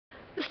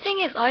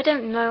thing is, I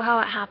don't know how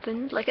it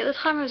happened. Like, at the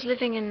time I was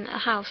living in a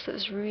house that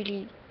was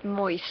really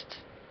moist.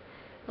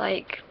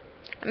 Like,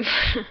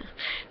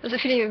 there's a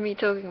video of me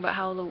talking about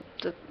how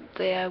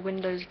the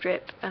windows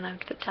drip and I have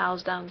to put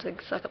towels down to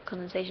suck up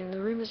condensation.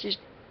 The room was just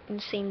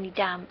insanely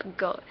damp and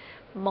got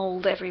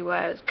mold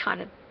everywhere. It was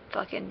kind of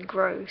fucking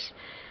gross.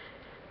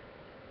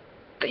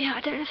 But yeah,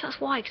 I don't know if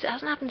that's why, because it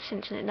hasn't happened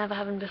since and it never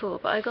happened before,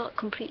 but I got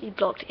completely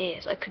blocked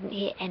ears. I couldn't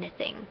hear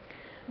anything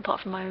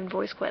apart from my own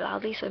voice quite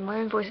loudly. So my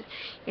own voice,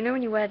 you know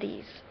when you wear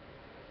these,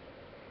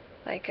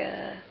 like,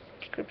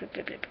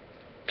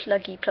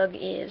 plug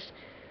ears,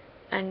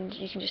 and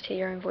you can just hear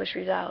your own voice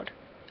really loud,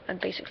 and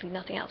basically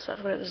nothing else.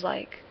 That's what it was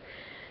like.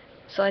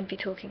 So I'd be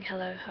talking,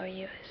 hello, how are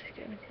you?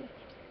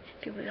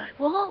 People would be like,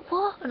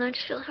 what? And I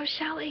just feel like I was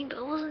shouting, but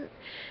I wasn't.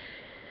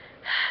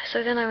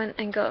 So then I went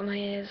and got my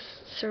ears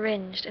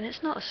syringed, and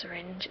it's not a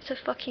syringe, it's a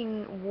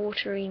fucking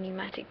watery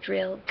pneumatic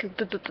drill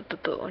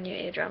on your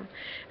eardrum,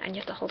 and you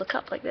have to hold a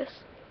cup like this,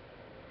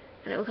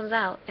 and it all comes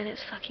out, and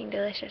it's fucking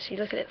delicious. You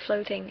look at it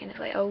floating, and it's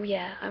like, oh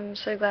yeah, I'm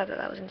so glad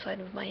that was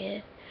inside of my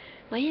ear.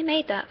 My ear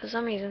made that for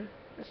some reason.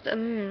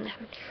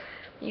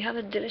 You have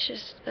a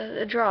delicious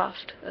a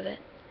draft of it,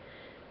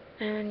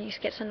 and you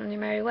get sent on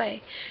your merry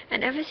way.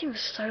 And everything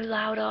was so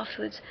loud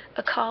afterwards.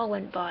 A car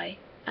went by,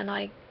 and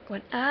I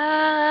went,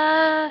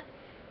 ah,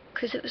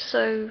 because it was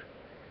so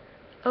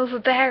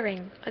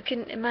overbearing. I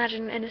couldn't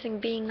imagine anything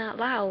being that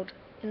loud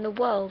in the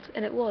world,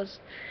 and it was.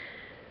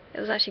 It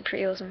was actually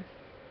pretty awesome.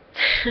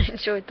 I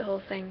enjoyed the whole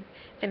thing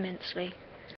immensely.